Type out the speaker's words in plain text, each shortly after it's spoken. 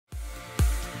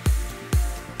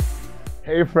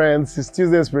Hey friends, it's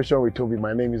Tuesday Inspiration with Toby.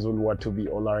 My name is Oluwatobi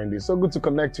Olarinde. So good to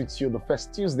connect with you the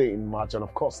first Tuesday in March, and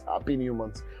of course, Happy New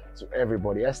Month to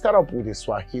everybody. I start up with a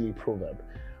Swahili proverb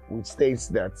which states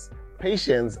that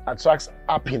patience attracts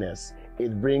happiness.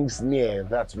 It brings near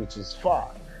that which is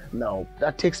far. Now,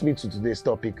 that takes me to today's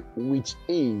topic, which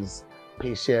is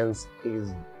patience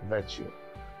is virtue.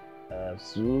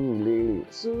 Absolutely.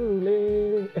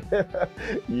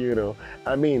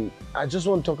 I just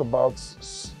want to talk about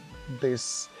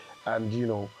this and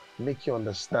make you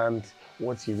understand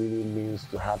what it really means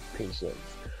to have patience.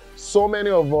 So many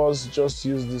of us just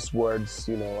use these words,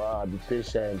 be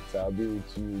patient, I'll be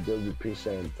with you, just be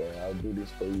patient, I'll do this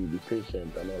for you, be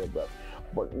patient, and all of that.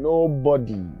 But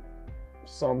nobody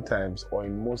sometimes, or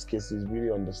in most cases,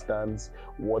 really understands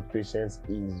what patience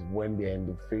is when they're in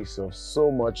the face of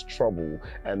so much trouble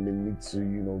and they need to,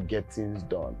 get things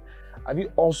done. Have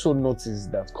you also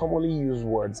noticed that commonly used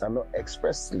words are not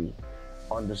expressly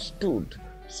understood?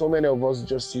 So many of us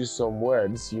just use some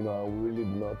words, and we really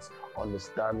do not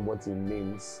understand what it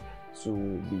means to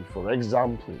be, for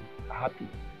example, happy.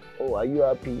 Oh, are you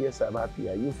happy? Yes, I'm happy.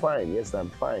 Are you fine? Yes,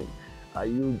 I'm fine. Are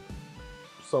you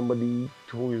somebody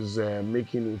who is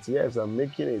making it? Yes, I'm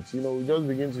making it. We just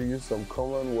begin to use some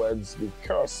common words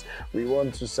because we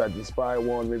want to satisfy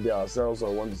maybe ourselves,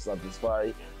 or want to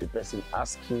satisfy the person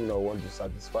asking, or want to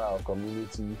satisfy our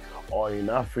community. Or in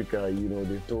Africa,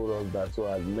 they told us that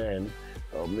as men,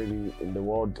 or maybe in the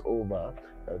world over,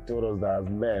 told us that as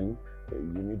men,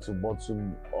 you need to bottle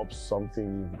up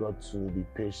something, you've got to be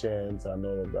patient and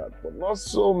all of that. But not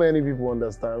so many people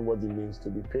understand what it means to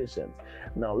be patient.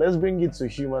 Now, let's bring it to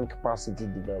human capacity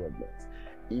development.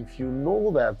 If you know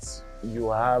that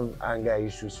you have anger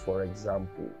issues, for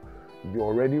example, you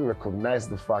already recognize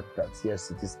the fact that,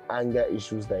 yes, it is anger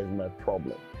issues that is my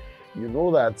problem. You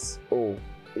know that,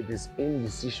 it is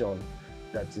indecision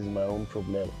that is my own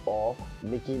problem, or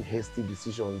making hasty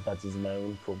decisions that is my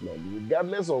own problem.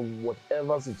 Regardless of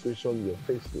whatever situation you're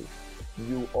faced with,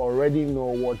 you already know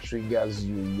what triggers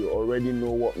you. You already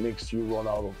know what makes you run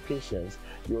out of patience.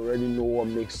 You already know what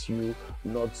makes you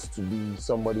not to be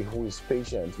somebody who is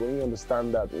patient. When you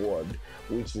understand that word,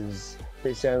 which is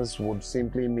patience, would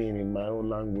simply mean, in my own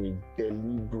language,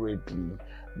 deliberately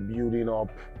building up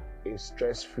a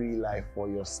stress-free life for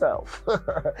yourself.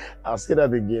 I'll say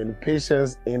that again.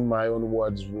 Patience, in my own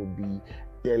words, will be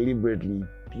deliberately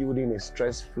building a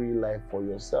stress-free life for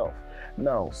yourself.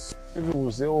 Now, people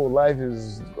will say, life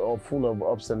is full of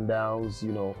ups and downs.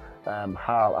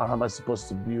 How am I supposed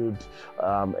to build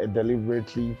a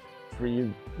deliberately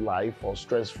free life or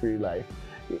stress-free life?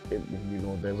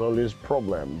 There's always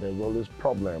problem. There's always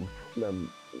problem.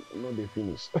 They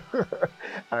finish.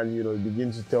 And you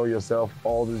begin to tell yourself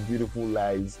all these beautiful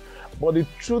lies. But the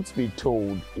truth be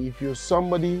told, if you're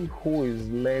somebody who is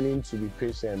learning to be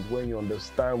patient, when you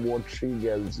understand what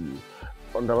triggers you,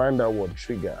 underline that word,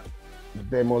 trigger.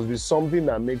 There must be something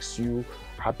that makes you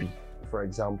happy, for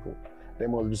example. There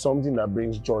must be something that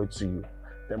brings joy to you.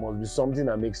 There must be something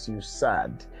that makes you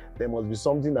sad. There must be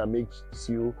something that makes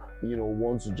you,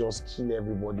 want to just kill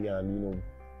everybody and,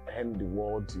 end the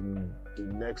world in the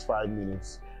next 5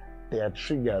 minutes. They are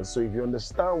triggers. So if you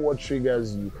understand what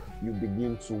triggers you, you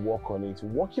begin to work on it.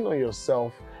 Working on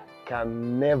yourself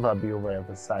can never be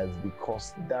overemphasized,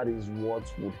 because that is what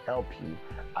would help you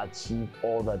achieve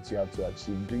all that you have to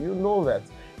achieve. Do you know that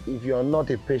if you are not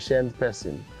a patient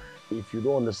person, if you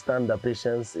don't understand that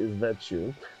patience is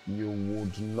virtue, you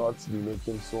would not be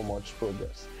making so much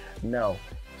progress? Now,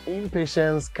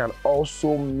 impatience can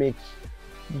also make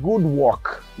good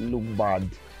work look bad,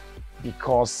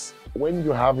 because when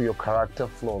you have your character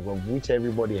flaws, of which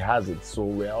everybody has it, so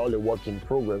we're all a work in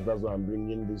progress, that's why I'm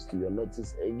bringing this to your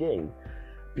notice again.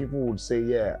 People would say,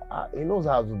 he knows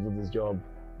how to do this job,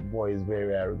 boy is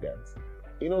very arrogant.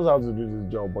 He knows how to do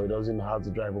this job, but he doesn't know how to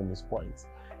drive home his points.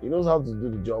 He knows how to do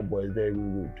the job, but he's very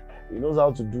rude. He knows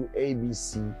how to do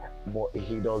ABC, but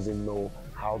he doesn't know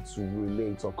how to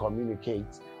relate or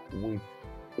communicate with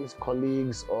his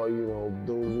colleagues, or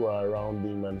those who are around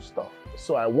him and stuff.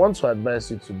 So I want to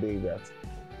advise you today that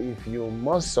if you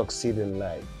must succeed in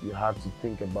life, you have to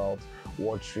think about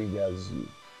what triggers you.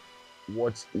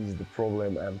 What is the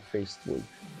problem I'm faced with?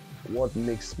 What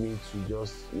makes me to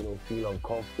just feel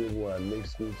uncomfortable and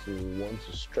makes me to want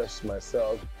to stress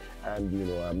myself,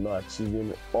 and I'm not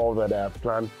achieving all that I have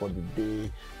planned for the day,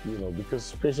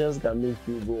 because patience can make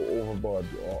you go overboard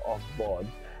or off board,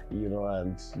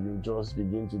 and you just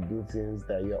begin to do things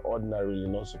that you're ordinarily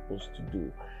not supposed to do.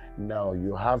 Now,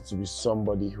 you have to be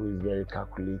somebody who is very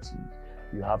calculating.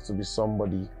 You have to be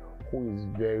somebody who is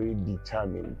very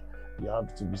determined. You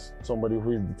have to be somebody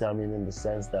who is determined in the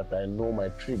sense that I know my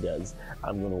triggers.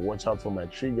 I'm going to watch out for my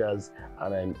triggers,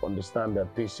 and I understand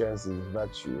that patience is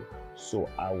virtue. So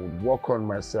I will work on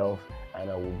myself, and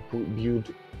I will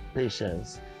build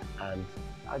patience, and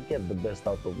I get the best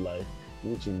out of life,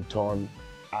 which in turn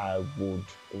I would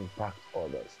impact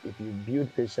others. If you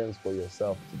build patience for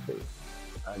yourself today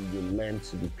and you learn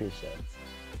to be patient,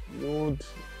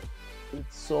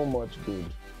 it's so much good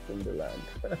in the land.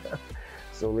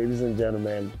 So ladies and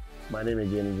gentlemen, my name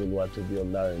again is Oluwatobi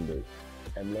Olarende.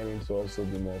 I'm learning to also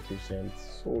be more patient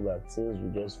so that things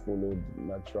will just follow the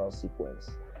natural sequence.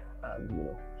 And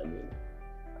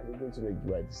I'm going to make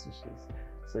the right decisions.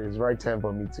 So it's right time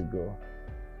for me to go.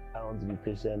 I want to be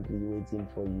patiently waiting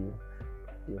for you,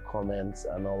 your comments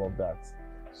and all of that.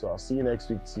 So I'll see you next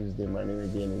week Tuesday. My name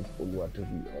again is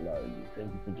Oluwatobi Olarende.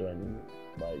 Thank you for joining me.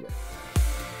 Bye guys.